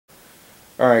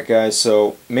Alright guys,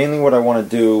 so mainly what I want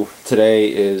to do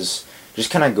today is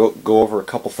just kind of go over a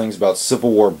couple things about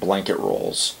Civil War blanket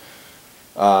rolls.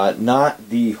 Not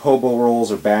the hobo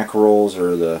rolls or back rolls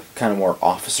or the kind of more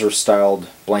officer styled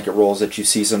blanket rolls that you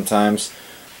see sometimes.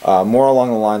 More along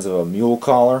the lines of a mule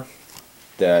collar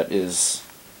that is,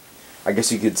 I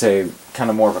guess you could say, kind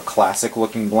of more of a classic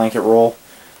looking blanket roll.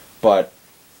 But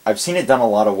I've seen it done a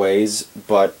lot of ways,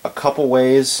 but a couple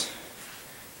ways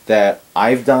that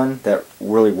I've done that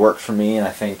really worked for me and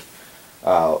I think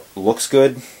looks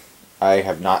good, I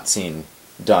have not seen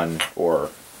done or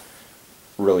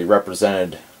really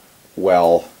represented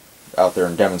well out there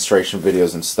in demonstration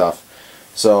videos and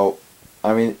stuff. So,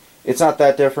 I mean, it's not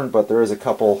that different, but there is a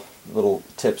couple little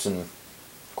tips and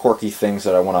quirky things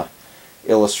that I want to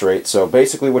illustrate. So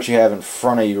basically what you have in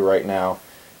front of you right now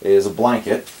is a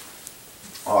blanket,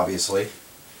 obviously,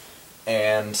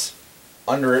 and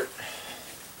under it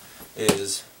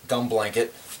is gum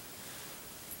blanket.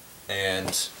 And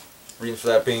reason for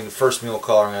that being, the first mule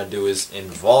collar I'm going to do is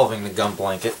involving the gum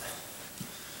blanket.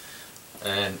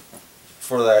 And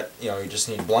for that, you just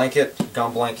need blanket,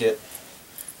 gum blanket,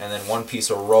 and then one piece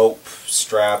of rope,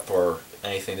 strap, or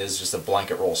anything. This is just a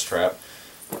blanket roll strap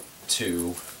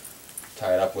to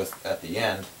tie it up with at the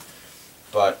end.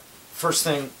 But first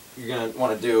thing you're going to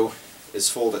want to do is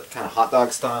fold it kind of hot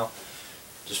dog style.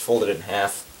 Just fold it in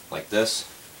half like this.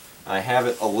 I have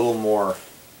it a little more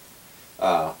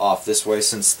off this way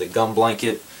since the gum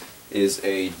blanket is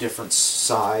a different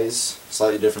size,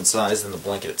 slightly different size than the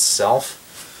blanket itself.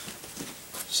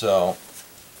 So,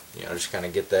 just kind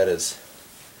of get that as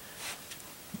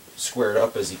squared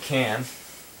up as you can.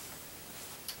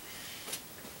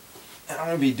 And I'm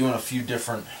going to be doing a few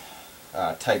different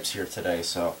types here today,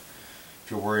 so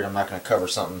if you're worried I'm not going to cover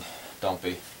something, don't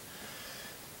be.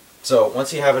 So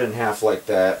once you have it in half like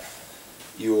that,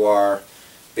 you are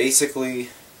basically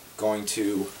going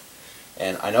to,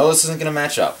 and I know this isn't going to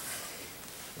match up,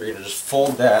 we're going to just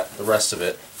fold that, the rest of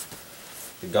it,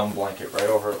 the gum blanket right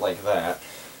over it like that,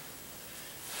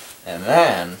 and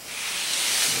then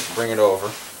bring it over,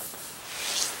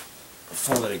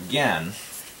 fold it again,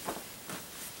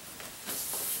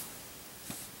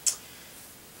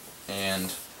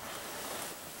 and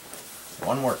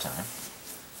one more time.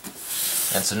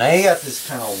 And so now you got this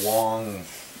kind of long,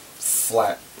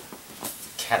 flat,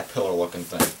 caterpillar looking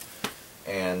thing.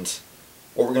 And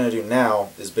what we're going to do now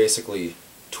is basically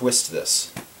twist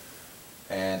this.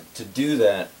 And to do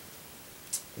that,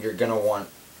 you're going to want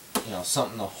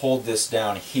something to hold this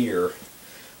down here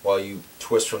while you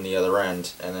twist from the other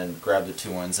end, and then grab the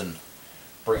two ends and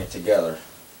bring it together.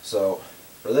 So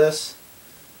for this,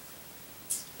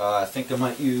 I think I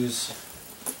might use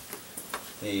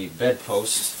the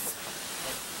bedpost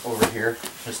over here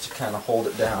just to kind of hold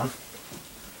it down.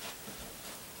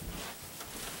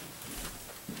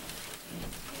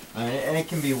 And it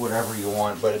can be whatever you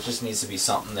want, but it just needs to be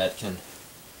something that can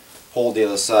hold the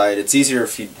other side. It's easier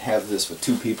if you have this with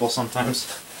two people sometimes,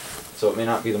 so it may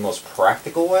not be the most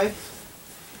practical way,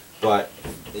 but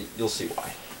you'll see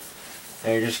why.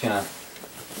 And you're just going to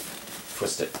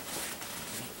twist it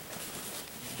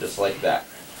just like that.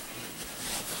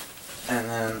 And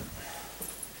then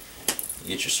you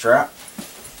get your strap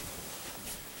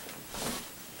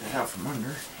out from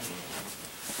under,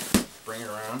 bring it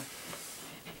around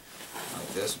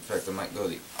like this. In fact, I might go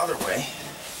the other way.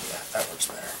 Yeah, that works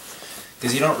better.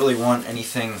 Because you don't really want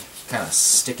anything kind of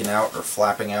sticking out or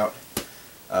flapping out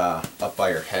up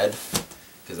by your head,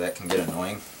 because that can get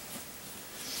annoying.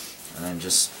 And then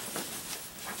just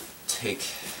take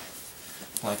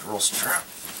blanket roll strap.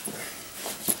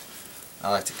 I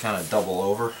like to kind of double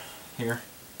over here,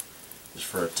 just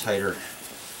for a tighter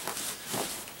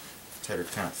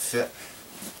kind of fit.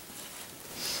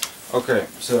 Okay,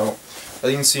 so as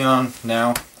you can see on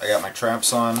now, I got my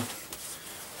traps on,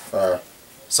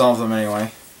 some of them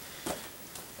anyway,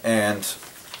 and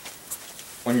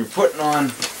when you're putting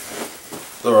on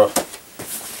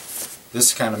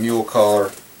this kind of mule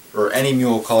collar, or any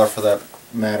mule collar for that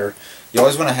matter, you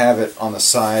always want to have it on the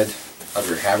side of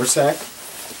your haversack.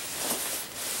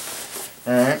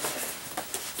 Alright,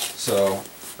 so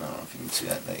I don't know if you can see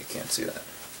that. No, you can't see that.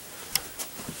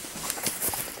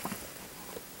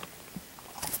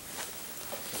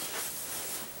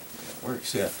 It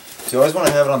works, yeah. So you always want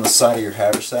to have it on the side of your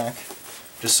haversack,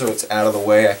 just so it's out of the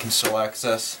way. I can still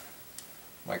access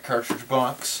my cartridge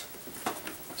box.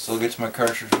 Still get to my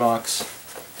cartridge box.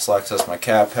 Still access my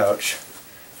cap pouch,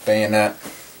 bayonet,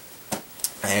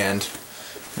 and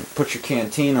put your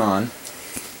canteen on.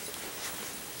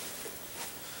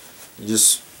 You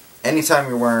just, anytime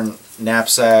you're wearing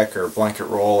knapsack or blanket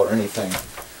roll or anything,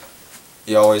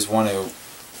 you always want to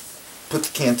put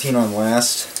the canteen on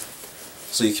last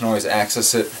so you can always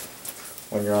access it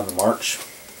when you're on the march.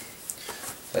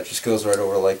 That just goes right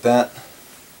over like that.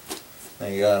 Now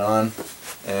you got it on,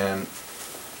 and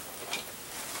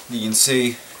you can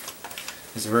see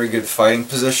it's a very good fighting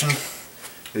position.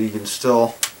 But you can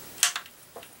still,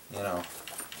 you know,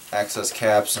 access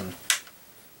caps and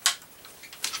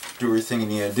do everything you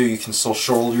need to do. You can still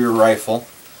shoulder your rifle,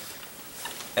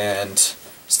 and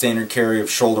standard carry of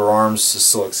shoulder arms is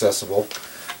still accessible.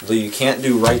 Though you can't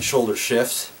do right shoulder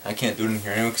shift. I can't do it in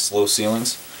here anyway because low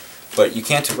ceilings. But you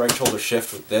can't do right shoulder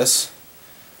shift with this,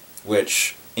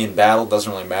 which in battle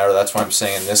doesn't really matter. That's why I'm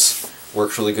saying this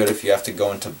works really good if you have to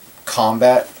go into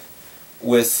combat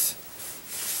with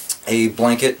a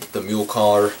blanket. The mule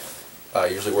collar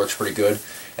usually works pretty good.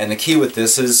 And the key with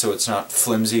this is, so it's not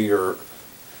flimsy or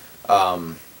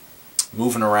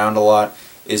moving around a lot,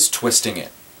 is twisting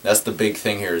it. That's the big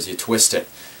thing here, is you twist it.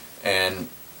 And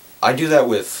I do that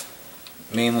with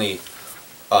mainly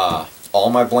all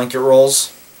my blanket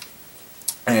rolls.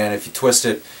 And if you twist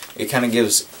it, it kind of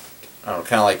gives, I don't know,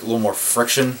 kind of like a little more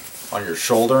friction on your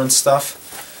shoulder and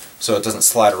stuff, so it doesn't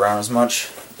slide around as much,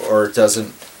 or it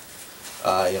doesn't,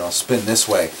 you know, spin this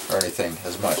way or anything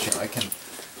as much. You know, I can,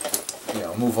 you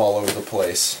know, move all over the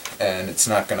place, and it's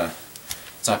not gonna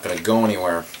go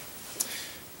anywhere.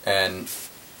 And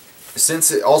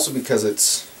since it also, because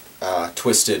it's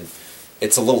twisted,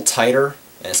 it's a little tighter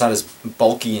and it's not as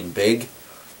bulky and big.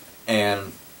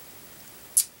 And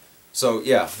so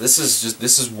yeah, this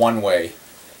is one way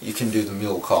you can do the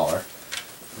mule collar.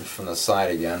 From the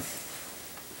side again,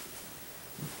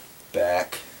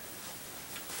 back,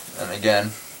 and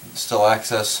again, still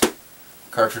access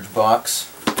cartridge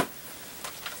box,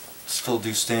 still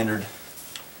do standard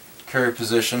carry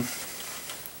position,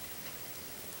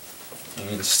 and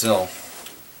you can still,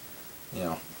 you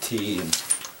know, tee and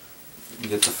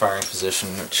get the firing position,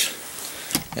 which,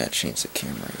 yeah, change the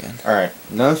camera again. Alright,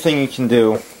 another thing you can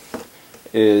do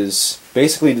is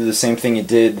basically do the same thing you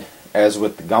did as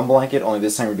with the gun blanket, only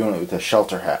this time we're doing it with a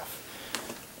shelter half.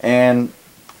 And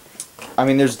I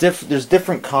mean, there's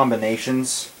different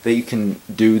combinations that you can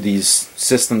do these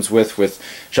systems with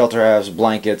shelter halves,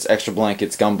 blankets, extra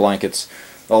blankets, gun blankets,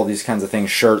 all these kinds of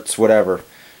things, shirts, whatever.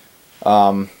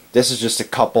 This is just a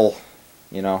couple,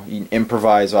 you know, you can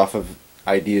improvise off of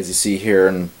ideas you see here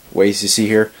and ways you see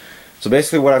here. So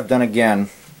basically what I've done again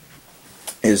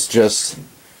is just,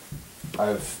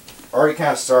 I've already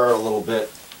kind of started a little bit.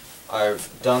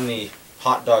 I've done the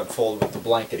hot dog fold with the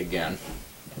blanket again,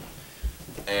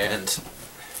 and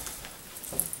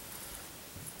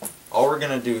all we're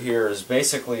going to do here is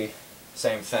basically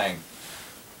same thing.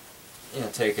 You know,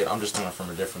 take it, I'm just doing it from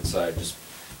a different side just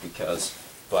because,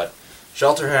 but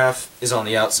shelter half is on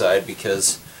the outside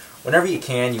because whenever you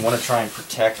can, you want to try and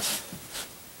protect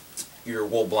your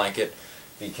wool blanket,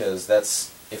 because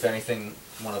that's, if anything,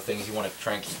 one of the things you want to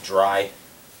try and keep dry.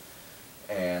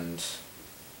 And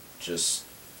just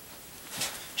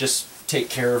take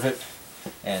care of it,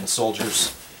 and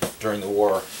soldiers during the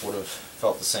war would have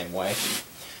felt the same way.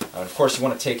 And of course you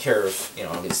want to take care of, you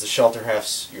know, it's the shelter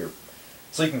halves, your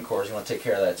sleeping quarters, you want to take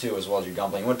care of that too, as well as your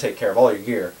gun blanket. You want to take care of all your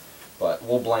gear, but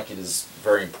wool blanket is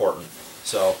very important.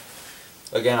 So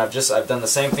again, I've done the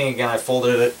same thing again. I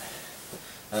folded it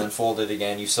and then folded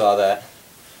again, you saw that,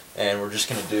 and we're just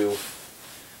going to do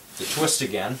the twist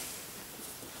again.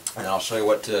 And I'll show you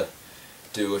what to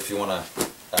do if you want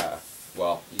to,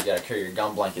 well, you got to carry your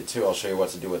gun blanket too. I'll show you what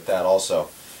to do with that also.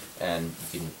 And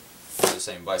you can do the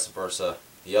same vice versa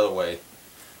the other way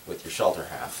with your shelter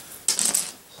half.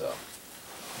 So,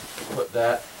 put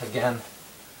that again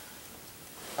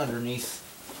underneath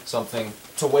something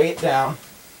to weigh it down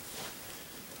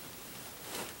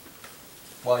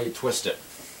while you twist it.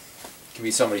 It can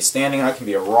be somebody standing on it, it can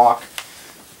be a rock,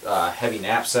 heavy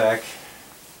knapsack.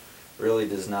 Really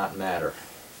does not matter.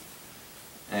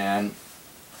 And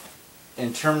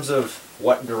in terms of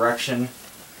what direction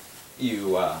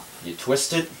you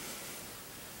twist it,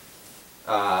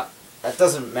 that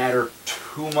doesn't matter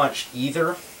too much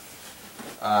either.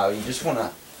 You just want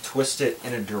to twist it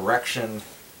in a direction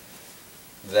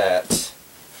that,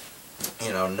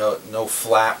 you know, no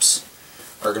flaps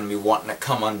are going to be wanting to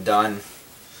come undone.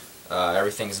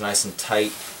 Everything's nice and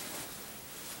tight,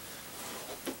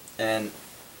 and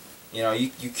you know,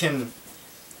 you can,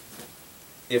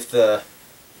 if the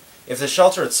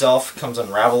shelter itself comes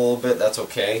unravel a little bit, that's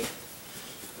okay.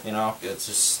 You know, it's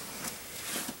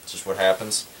just what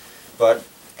happens. But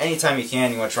anytime you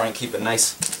can, you want to try and keep a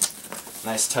nice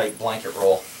tight blanket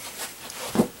roll.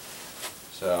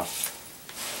 So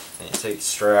then you take the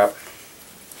strap,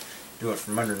 do it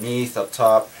from underneath, up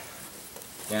top.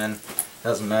 Again,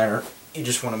 doesn't matter you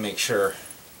just want to make sure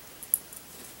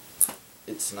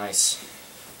it's nice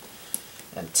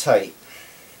and tight.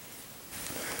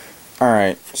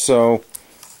 Alright, so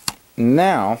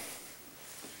now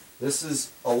this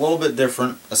is a little bit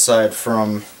different aside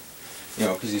from, you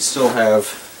know, because you still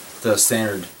have the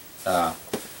standard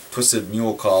twisted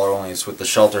mule collar, only it's with the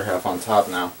shelter half on top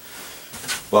now.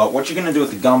 But what you're going to do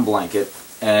with the gum blanket,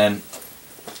 and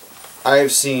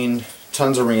I've seen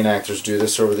tons of reenactors do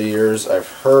this over the years. I've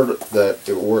heard that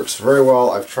it works very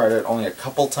well. I've tried it only a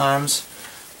couple times,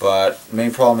 but the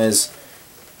main problem is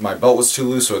my belt was too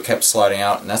loose, so it kept sliding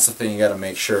out, and that's the thing you got to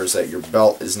make sure is that your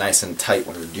belt is nice and tight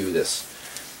when you do this.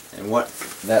 And what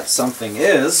that something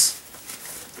is,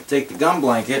 take the gum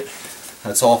blanket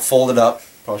that's all folded up.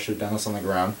 Probably should have done this on the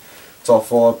ground. It's all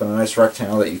folded up in a nice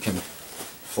rectangle that you can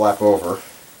flap over,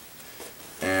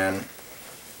 and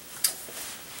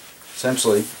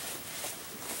essentially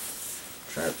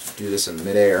try to do this in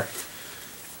midair.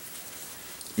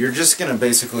 You're just going to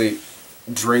basically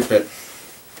drape it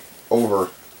over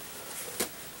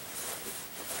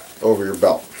your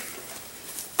belt,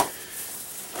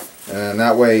 and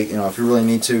that way, you know, if you really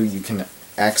need to, you can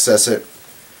access it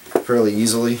fairly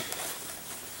easily.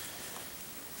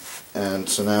 And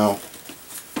so now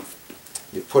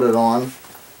you put it on,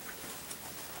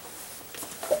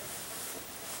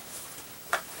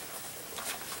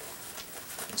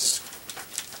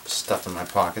 stuff in my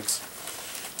pockets,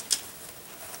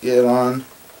 get it on,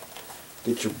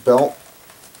 get your belt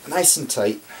nice and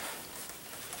tight,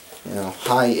 you know,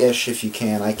 high-ish if you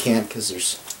can. I can't because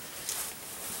there's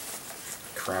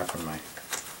crap in my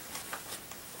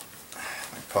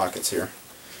pockets here,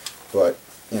 but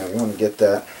you know, you want to get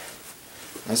that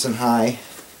nice and high.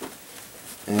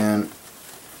 And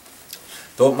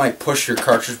though it might push your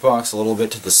cartridge box a little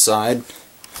bit to the side,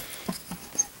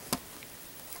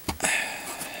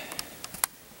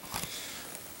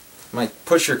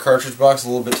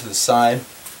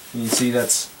 you can see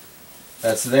that's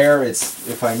there. It's,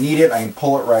 if I need it, I can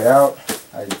pull it right out.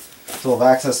 I still have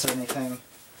access to anything.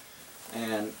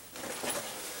 And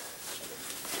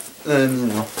then, you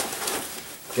know,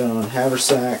 get on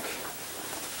haversack,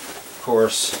 of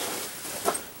course,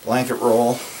 blanket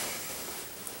roll.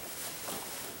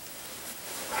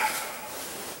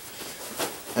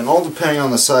 And all depending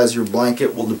on the size of your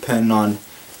blanket will depend on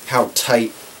how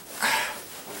tight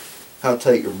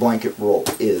your blanket roll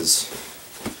is.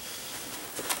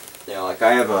 You know, like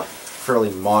I have a fairly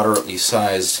moderately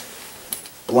sized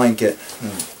blanket,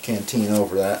 canteen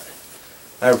over that.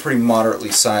 I have a pretty moderately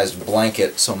sized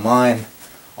blanket, so mine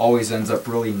always ends up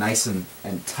really nice and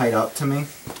tight up to me,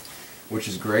 which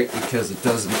is great because it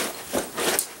doesn't,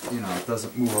 you know, it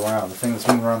doesn't move around. The thing that's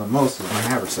moving around the most is my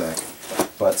haversack.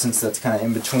 But since that's kind of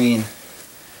in between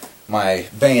my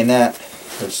bayonet,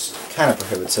 which kind of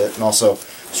prohibits it, and also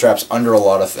straps under a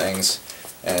lot of things,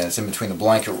 and it's in between the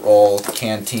blanket roll, the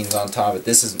canteen's on top of it.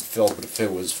 This isn't filled, but if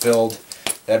it was filled,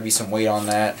 that'd be some weight on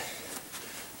that,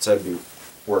 so that'd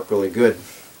work really good.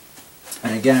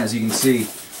 And again, as you can see,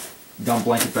 gum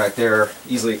blanket back there,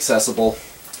 easily accessible.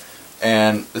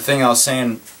 And the thing I was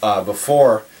saying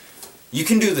before, you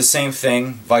can do the same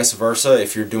thing vice versa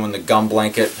if you're doing the gum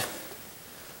blanket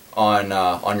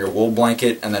on your wool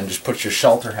blanket, and then just put your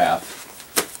shelter half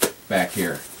back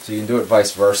here. So you can do it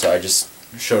vice versa. I just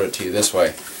showed it to you this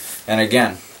way. And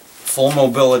again, full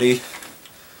mobility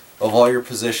of all your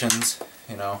positions.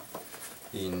 You know,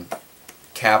 you can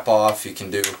cap off, you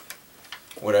can do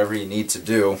whatever you need to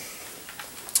do.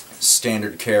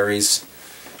 Standard carries,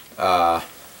 all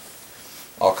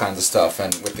kinds of stuff.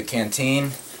 And with the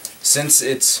canteen, since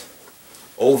it's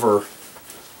over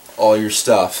all your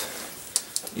stuff,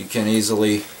 you can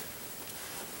easily,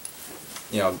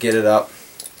 you know, get it up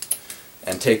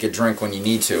and take a drink when you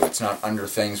need to. It's not under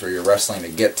things where you're wrestling to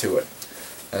get to it.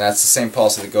 And that's the same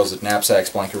policy that goes with knapsacks,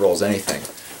 blanket rolls, anything.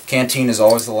 Canteen is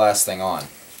always the last thing on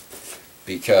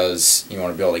because you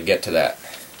want to be able to get to that.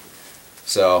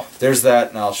 So there's that,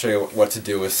 and I'll show you what to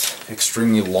do with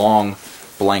extremely long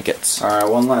blankets. Alright,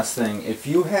 one last thing. If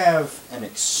you have an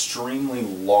extremely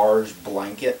large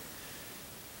blanket,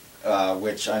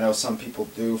 which I know some people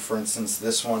do, for instance,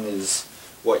 this one is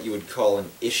what you would call an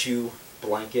issue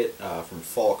blanket from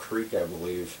Fall Creek, I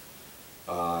believe,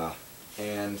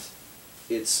 and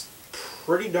it's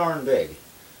pretty darn big.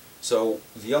 So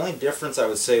the only difference I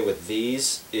would say with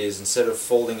these is instead of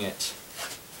folding it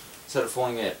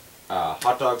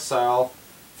hot dog style,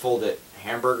 fold it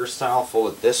hamburger style,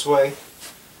 fold it this way,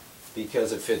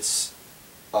 because if it's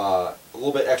a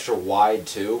little bit extra wide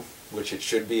too, which it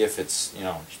should be if it's, you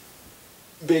know,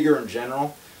 bigger in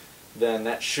general, then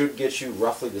that should get you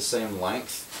roughly the same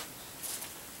length.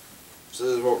 So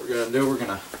this is what we're going to do. We're going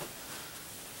to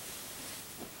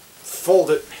fold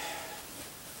it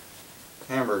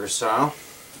hamburger style.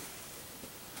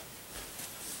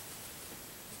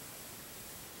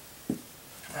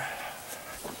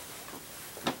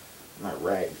 My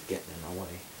rag is getting in my way.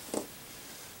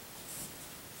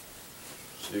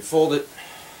 So you fold it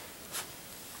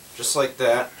just like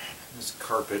that. This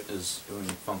carpet is doing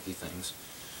funky things.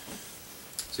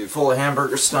 So you fold it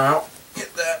hamburger style,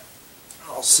 get that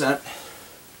all set,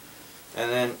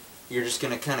 and then you're just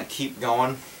going to kind of keep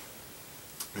going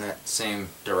in that same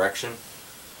direction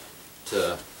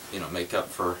to, you know, make up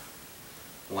for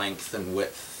length and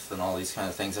width and all these kind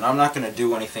of things. And I'm not going to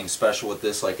do anything special with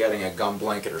this, like adding a gum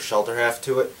blanket or shelter half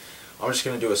to it. I'm just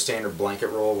going to do a standard blanket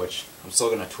roll, which I'm still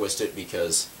going to twist it,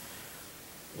 because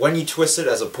when you twist it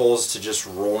as opposed to just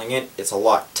rolling it, it's a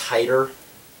lot tighter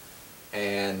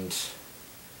and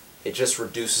it just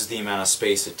reduces the amount of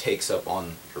space it takes up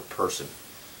on your person.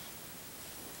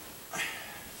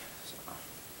 So,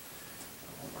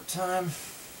 one more time.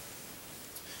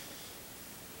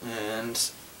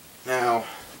 And now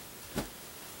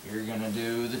you're going to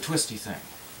do the twisty thing.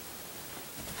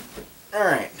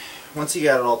 Alright, once you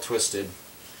got it all twisted,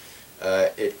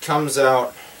 it comes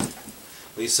out,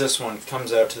 at least this one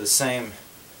comes out to the same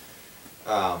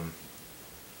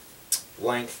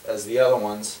length as the other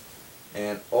ones,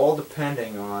 and all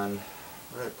depending on,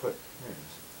 where did I put, there it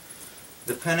is.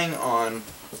 Depending on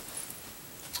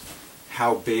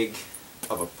how big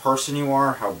of a person you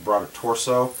are, how broad a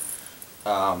torso,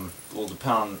 will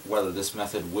depend on whether this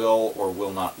method will or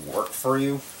will not work for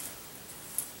you.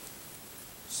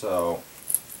 So,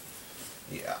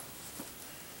 yeah.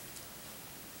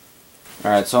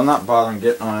 Alright, so I'm not bothering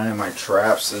getting on any of my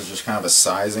traps. This is just kind of a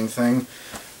sizing thing.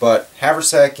 But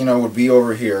haversack, you know, would be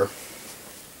over here.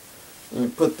 Let me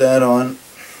put that on.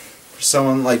 For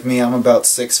someone like me, I'm about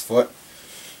 6 foot.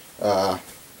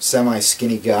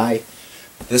 Semi-skinny guy.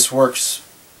 This works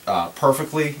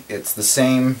perfectly. It's the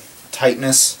same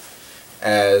tightness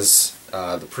as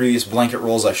the previous blanket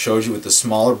rolls I showed you with the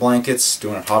smaller blankets,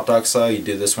 doing it hot dog style. You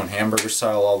do this one hamburger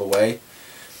style all the way.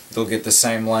 They'll get the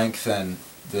same length, and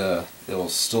it'll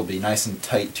still be nice and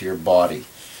tight to your body.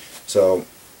 So,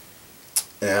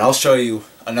 and I'll show you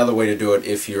another way to do it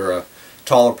if you're a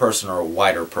taller person or a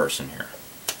wider person here.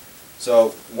 So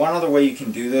one other way you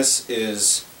can do this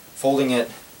is folding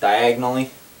it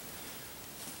diagonally,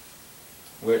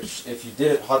 which if you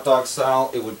did it hot dog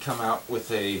style, it would come out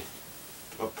with a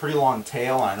pretty long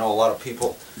tail. I know a lot of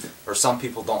people, or some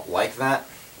people, don't like that.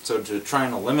 So to try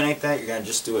and eliminate that, you're going to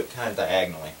just do it kind of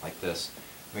diagonally, like this.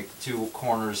 Make the two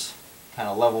corners kind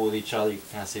of level with each other. You can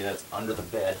kind of see that's under the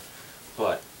bed,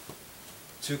 but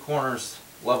two corners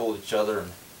level with each other,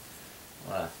 and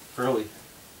fairly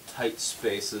tight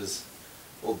spaces,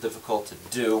 a little difficult to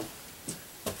do,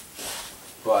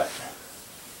 but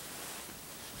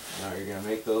now you're going to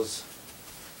make those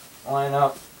line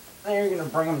up, then you're going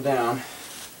to bring them down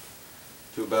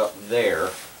to about there,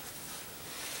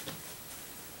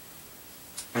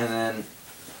 and then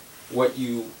what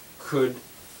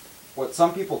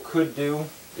some people could do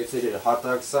if they did a hot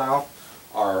dog style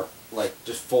are like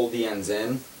just fold the ends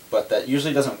in, but that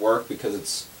usually doesn't work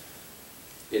because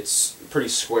it's pretty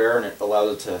square and it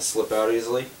allows it to slip out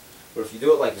easily. But if you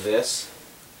do it like this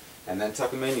and then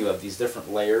tuck them in, you have these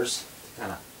different layers to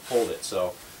kind of hold it.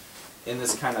 So in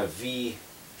this kind of V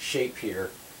shape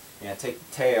here, you're going to take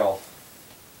the tail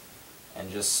and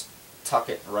just tuck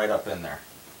it right up in there.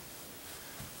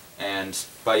 And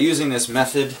by using this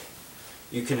method,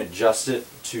 you can adjust it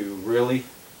to really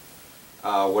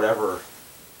whatever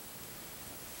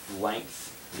length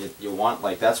you want.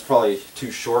 Like that's probably too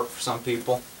short for some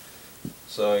people,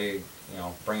 so you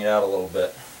bring it out a little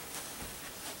bit.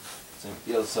 Same with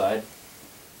the other side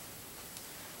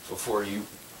before you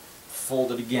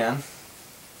fold it again,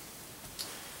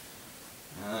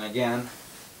 and then again,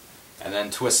 and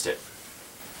then twist it.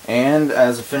 And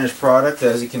as a finished product,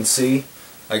 as you can see,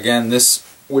 again, this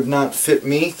would not fit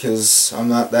me because I'm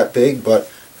not that big, but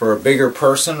for a bigger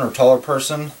person or taller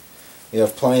person, you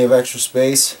have plenty of extra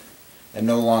space and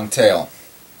no long tail.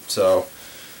 So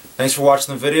thanks for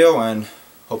watching the video, and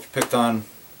hope you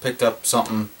picked up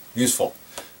something useful.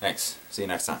 Thanks. See you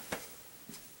next time.